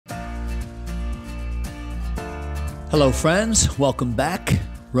Hello, friends. Welcome back.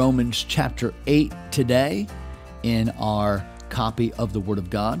 Romans chapter 8 today in our copy of the Word of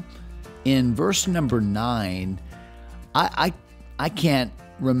God. In verse number 9, I can't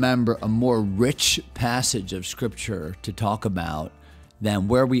remember a more rich passage of Scripture to talk about than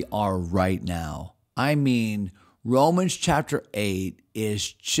where we are right now. I mean, Romans chapter 8 is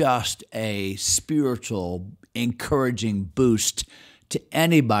just a spiritual, encouraging boost to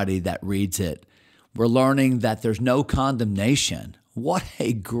anybody that reads it. We're learning that there's no condemnation. What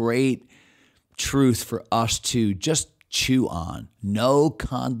a great truth for us to just chew on. No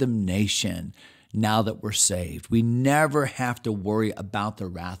condemnation now that we're saved. We never have to worry about the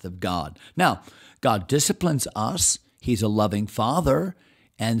wrath of God. Now, God disciplines us. He's a loving Father,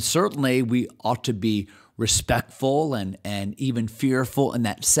 and certainly we ought to be respectful and even fearful in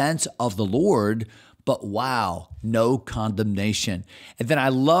that sense of the Lord, but wow, no condemnation. And then I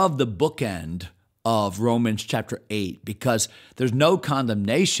love the bookend of Romans chapter 8 because there's no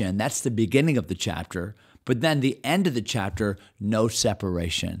condemnation. That's the beginning of the chapter. But then the end of the chapter, no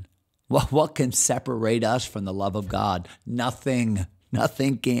separation. Well, what can separate us from the love of God? Nothing.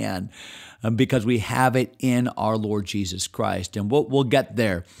 Nothing can, because we have it in our Lord Jesus Christ. And we'll get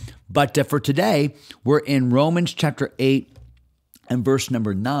there. But for today, we're in Romans chapter 8 and verse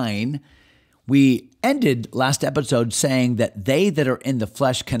number 9. We ended last episode saying that they that are in the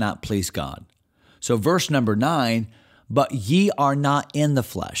flesh cannot please God. So verse number 9, but ye are not in the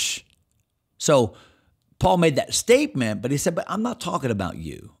flesh. So Paul made that statement, but he said, but I'm not talking about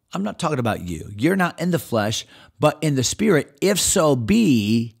you. I'm not talking about you. You're not in the flesh, but in the Spirit, if so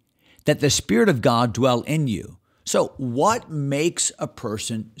be that the Spirit of God dwell in you. So what makes a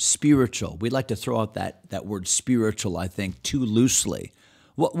person spiritual? We like to throw out that word spiritual, I think, too loosely.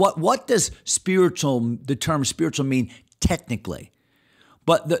 What does the term spiritual mean technically?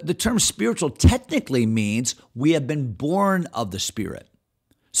 But the term spiritual technically means we have been born of the Spirit.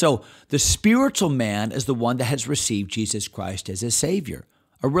 So the spiritual man is the one that has received Jesus Christ as his Savior.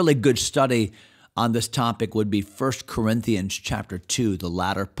 A really good study on this topic would be 1 Corinthians chapter 2, the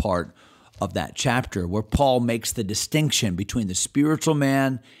latter part of that chapter, where Paul makes the distinction between the spiritual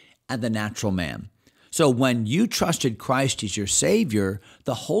man and the natural man. So when you trusted Christ as your Savior,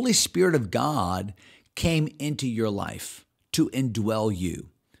 the Holy Spirit of God came into your life to indwell you,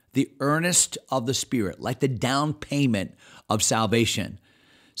 the earnest of the Spirit, like the down payment of salvation.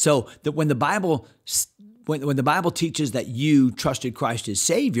 So that when the Bible teaches that you trusted Christ as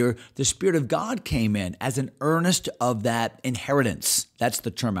Savior, the Spirit of God came in as an earnest of that inheritance. That's the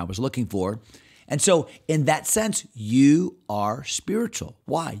term I was looking for. And so in that sense, you are spiritual.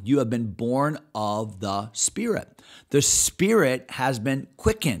 Why? You have been born of the Spirit. The Spirit has been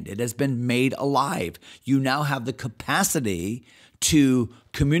quickened. It has been made alive. You now have the capacity to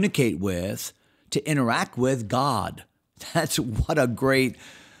communicate with, to interact with God. That's what a great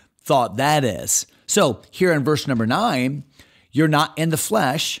thought that is. So here in verse number 9, you're not in the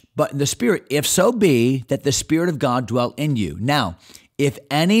flesh, but in the Spirit, if so be that the Spirit of God dwell in you. Now, if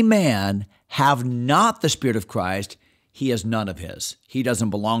any man have not the Spirit of Christ, he is none of his. He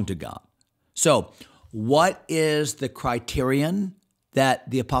doesn't belong to God. So what is the criterion that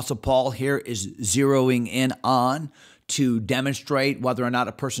the Apostle Paul here is zeroing in on to demonstrate whether or not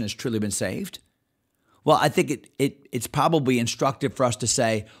a person has truly been saved? Well, I think it's probably instructive for us to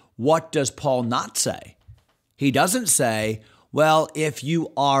say, what does Paul not say? He doesn't say, well, if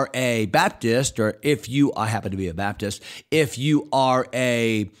you are a Baptist, or I happen to be a Baptist, if you are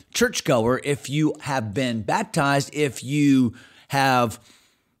a churchgoer, if you have been baptized, if you have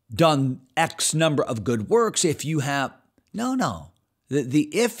done X number of good works, if you have, no. The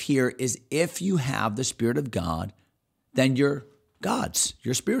if here is if you have the Spirit of God, then you're God's.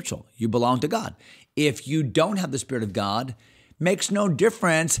 You're spiritual. You belong to God. If you don't have the Spirit of God, makes no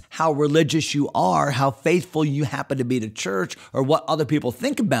difference how religious you are, how faithful you happen to be to church, or what other people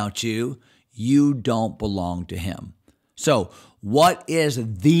think about you, you don't belong to Him. So what is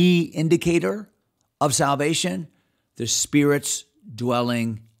the indicator of salvation? The Spirit's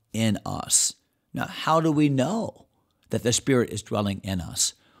dwelling in us. Now, how do we know that the Spirit is dwelling in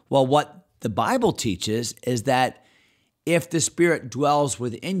us? Well, what the Bible teaches is that if the Spirit dwells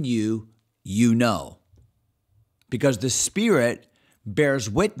within you, you know. Because the Spirit bears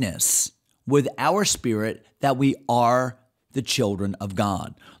witness with our spirit that we are the children of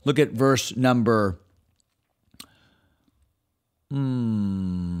God. Look at verse number,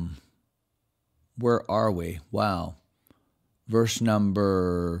 where are we? Wow. Verse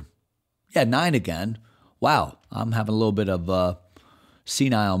number, 9 again. Wow, I'm having a little bit of a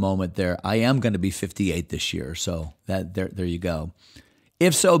senile moment there. I am going to be 58 this year, so there you go.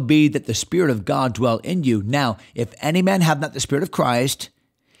 If so be that the Spirit of God dwell in you. Now, if any man have not the Spirit of Christ,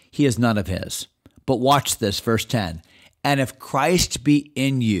 he is none of his. But watch this, verse 10. And if Christ be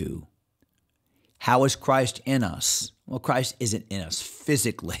in you, how is Christ in us? Well, Christ isn't in us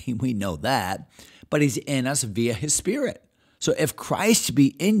physically. We know that. But he's in us via his Spirit. So if Christ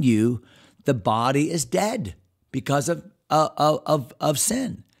be in you, the body is dead because of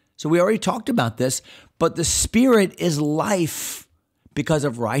sin. So we already talked about this, but the Spirit is life because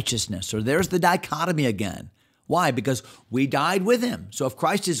of righteousness. So there's the dichotomy again. Why? Because we died with him. So if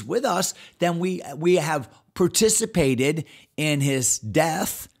Christ is with us, then we have participated in his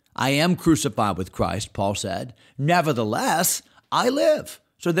death. I am crucified with Christ, Paul said. Nevertheless, I live.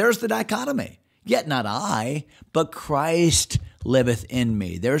 So there's the dichotomy. Yet not I, but Christ liveth in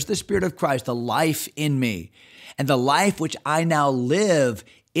me. There's the Spirit of Christ, the life in me. And the life which I now live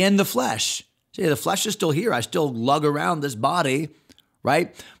in the flesh. See, the flesh is still here. I still lug around this body,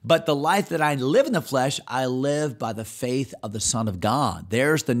 right? But the life that I live in the flesh, I live by the faith of the Son of God.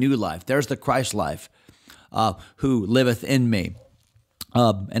 There's the new life. There's the Christ life who liveth in me.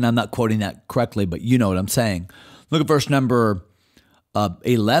 And I'm not quoting that correctly, but you know what I'm saying. Look at verse number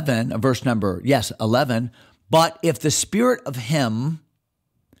 11. But if the Spirit of him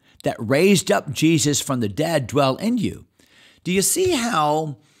that raised up Jesus from the dead dwell in you. Do you see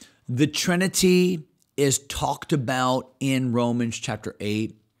how the Trinity is talked about in Romans chapter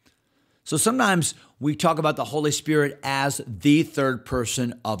 8? So sometimes we talk about the Holy Spirit as the third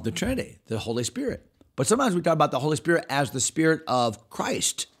person of the Trinity, the Holy Spirit. But sometimes we talk about the Holy Spirit as the Spirit of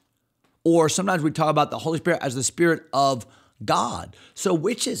Christ. Or sometimes we talk about the Holy Spirit as the Spirit of God. So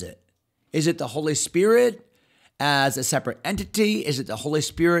which is it? Is it the Holy Spirit as a separate entity? Is it the Holy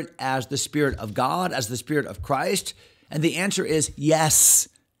Spirit as the Spirit of God, as the Spirit of Christ? And the answer is yes,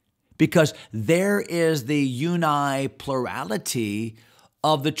 because there is the uniplurality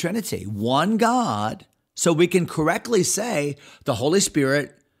of the Trinity. One God, so we can correctly say the Holy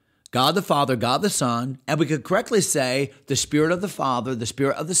Spirit, God the Father, God the Son, and we could correctly say the Spirit of the Father, the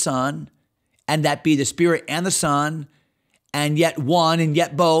Spirit of the Son, and that be the Spirit and the Son, and yet one and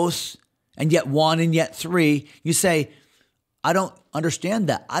yet both, and yet one and yet three. You say, I don't understand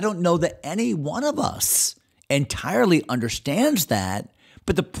that. I don't know that any one of us entirely understands that.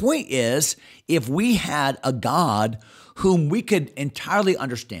 But the point is, if we had a God whom we could entirely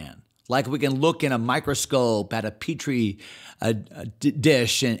understand, like we can look in a microscope at a petri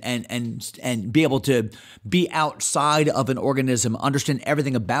dish and be able to be outside of an organism, understand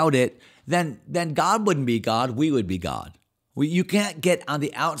everything about it, then God wouldn't be God, we would be God. You can't get on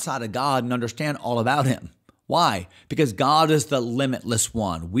the outside of God and understand all about him. Why? Because God is the limitless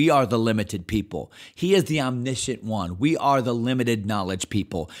one. We are the limited people. He is the omniscient one. We are the limited knowledge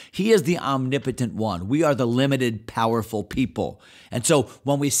people. He is the omnipotent one. We are the limited, powerful people. And so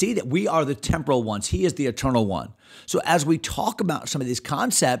when we see that we are the temporal ones, he is the eternal one. So as we talk about some of these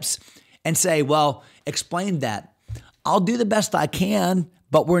concepts and say, well, explain that, I'll do the best I can,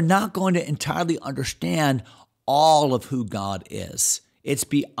 but we're not going to entirely understand all of who God is. It's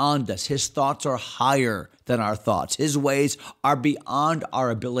beyond us. His thoughts are higher than our thoughts. His ways are beyond our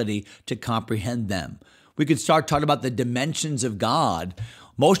ability to comprehend them. We could start talking about the dimensions of God.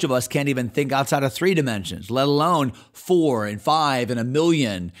 Most of us can't even think outside of 3 dimensions, let alone 4 and 5 and a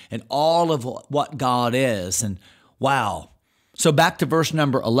million and all of what God is. And wow. So back to verse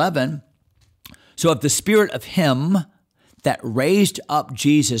number 11. So if the Spirit of him that raised up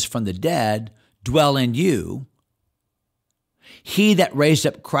Jesus from the dead dwell in you, he that raised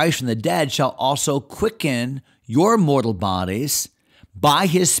up Christ from the dead shall also quicken your mortal bodies by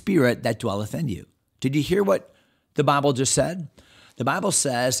his Spirit that dwelleth in you. Did you hear what the Bible just said? The Bible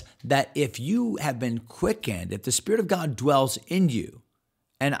says that if you have been quickened, if the Spirit of God dwells in you,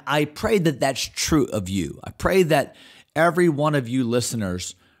 and I pray that that's true of you. I pray that every one of you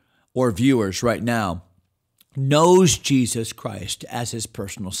listeners or viewers right now knows Jesus Christ as his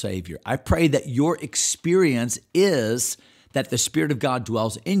personal Savior. I pray that your experience is that the Spirit of God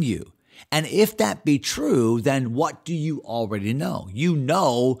dwells in you. And if that be true, then what do you already know? You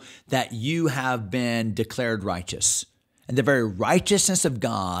know that you have been declared righteous. And the very righteousness of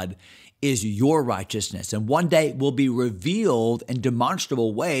God is your righteousness. And one day it will be revealed in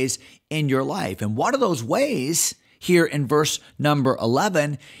demonstrable ways in your life. And one of those ways here in verse number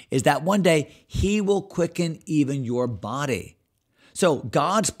 11 is that one day he will quicken even your body. So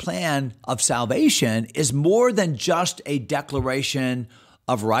God's plan of salvation is more than just a declaration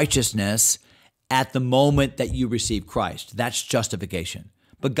of righteousness at the moment that you receive Christ. That's justification.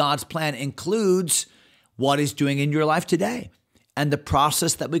 But God's plan includes what he's doing in your life today and the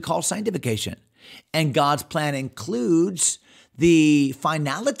process that we call sanctification. And God's plan includes the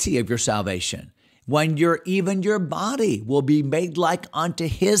finality of your salvation, when even your body will be made like unto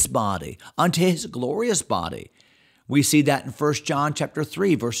his body, unto his glorious body. We see that in 1 John chapter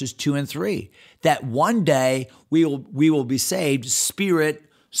 3, verses 2 and 3, that one day we will be saved, spirit,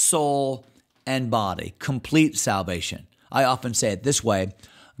 soul, and body, complete salvation. I often say it this way: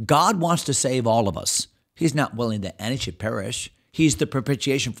 God wants to save all of us. He's not willing that any should perish. He's the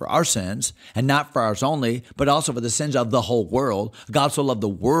propitiation for our sins, and not for ours only, but also for the sins of the whole world. God so loved the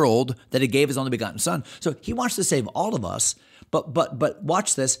world that he gave his only begotten son. So he wants to save all of us, but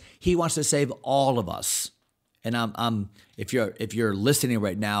watch this. He wants to save all of us. And if you're listening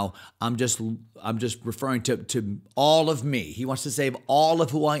right now, I'm just referring to all of me. He wants to save all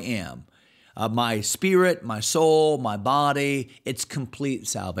of who I am. My spirit, my soul, my body, it's complete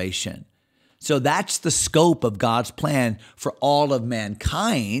salvation. So that's the scope of God's plan for all of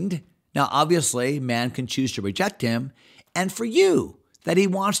mankind. Now, obviously, man can choose to reject him, and for you, that he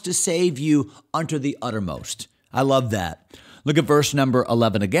wants to save you unto the uttermost. I love that. Look at verse number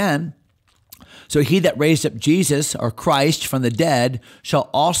 11 again. So he that raised up Jesus, or Christ, from the dead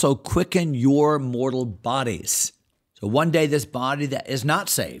shall also quicken your mortal bodies. So one day this body that is not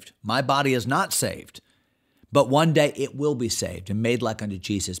saved, my body is not saved, but one day it will be saved and made like unto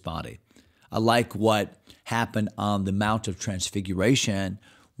Jesus' body. I like what happened on the Mount of Transfiguration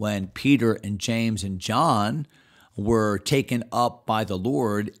when Peter and James and John were taken up by the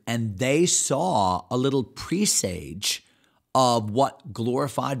Lord, and they saw a little presage of what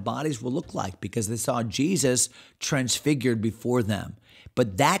glorified bodies will look like because they saw Jesus transfigured before them.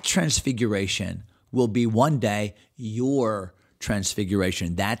 But that transfiguration will be one day your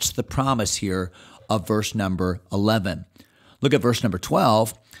transfiguration. That's the promise here of verse number 11. Look at verse number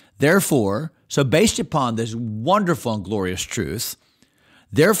 12. Therefore, so based upon this wonderful and glorious truth,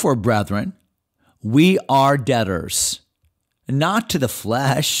 therefore, brethren, we are debtors, not to the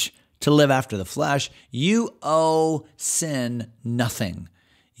flesh, to live after the flesh. You owe sin nothing.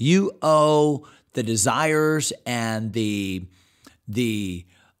 You owe the desires and the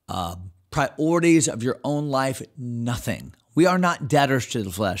priorities of your own life nothing. We are not debtors to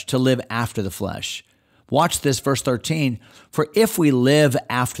the flesh, to live after the flesh. Watch this, verse 13. For if we live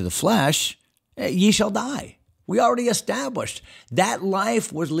after the flesh, ye shall die. We already established that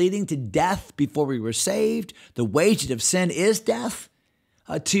life was leading to death before we were saved. The wages of sin is death.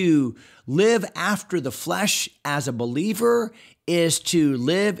 To live after the flesh as a believer is to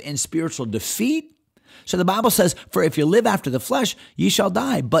live in spiritual defeat. So the Bible says, for if you live after the flesh, ye shall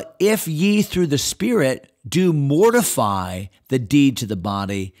die. But if ye through the Spirit do mortify the deed to the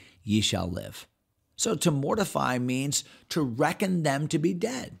body, ye shall live. So to mortify means to reckon them to be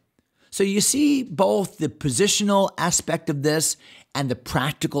dead. So you see both the positional aspect of this and the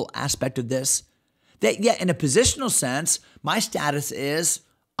practical aspect of this. That yet in a positional sense, my status is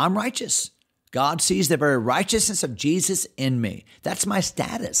I'm righteous. God sees the very righteousness of Jesus in me. That's my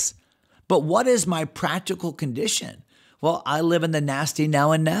status. But what is my practical condition? Well, I live in the nasty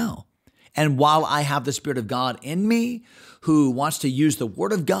now and now. And while I have the Spirit of God in me, who wants to use the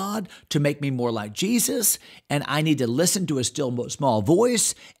Word of God to make me more like Jesus, and I need to listen to a still small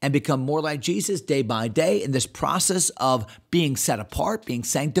voice and become more like Jesus day by day in this process of being set apart, being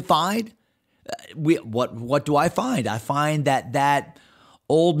sanctified, what do I find? I find that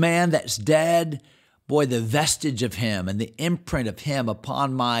old man that's dead, boy, the vestige of him and the imprint of him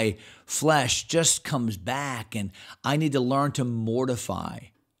upon my flesh just comes back, and I need to learn to mortify.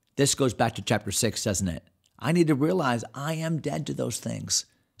 This goes back to chapter 6, doesn't it? I need to realize I am dead to those things.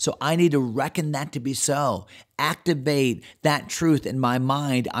 So I need to reckon that to be so. Activate that truth in my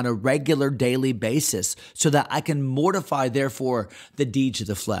mind on a regular daily basis so that I can mortify, therefore, the deeds of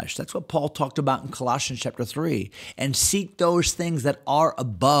the flesh. That's what Paul talked about in Colossians chapter 3. And seek those things that are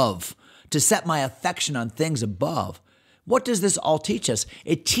above, to set my affection on things above. What does this all teach us?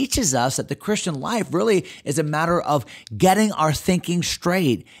 It teaches us that the Christian life really is a matter of getting our thinking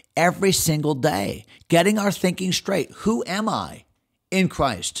straight every single day. Getting our thinking straight. Who am I in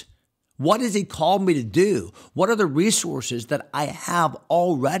Christ? What has He called me to do? What are the resources that I have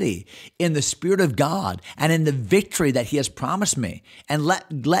already in the Spirit of God and in the victory that He has promised me? And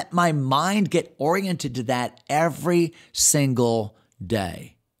let my mind get oriented to that every single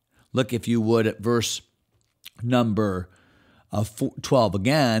day. Look, if you would, at verse number 12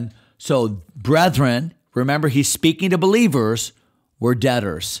 again. So, brethren, remember he's speaking to believers, we're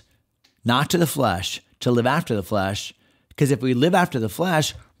debtors, not to the flesh, to live after the flesh, because if we live after the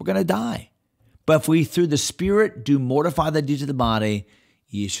flesh, we're going to die. But if we through the Spirit do mortify the deeds of the body,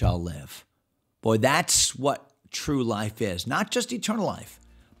 ye shall live. Boy, that's what true life is. Not just eternal life,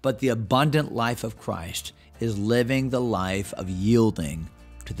 but the abundant life of Christ. is living the life of yielding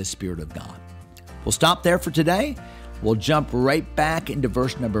to the Spirit of God. We'll stop there for today. We'll jump right back into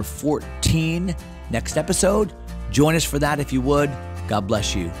verse number 14 next episode. Join us for that if you would. God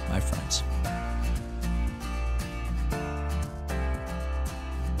bless you, my friends.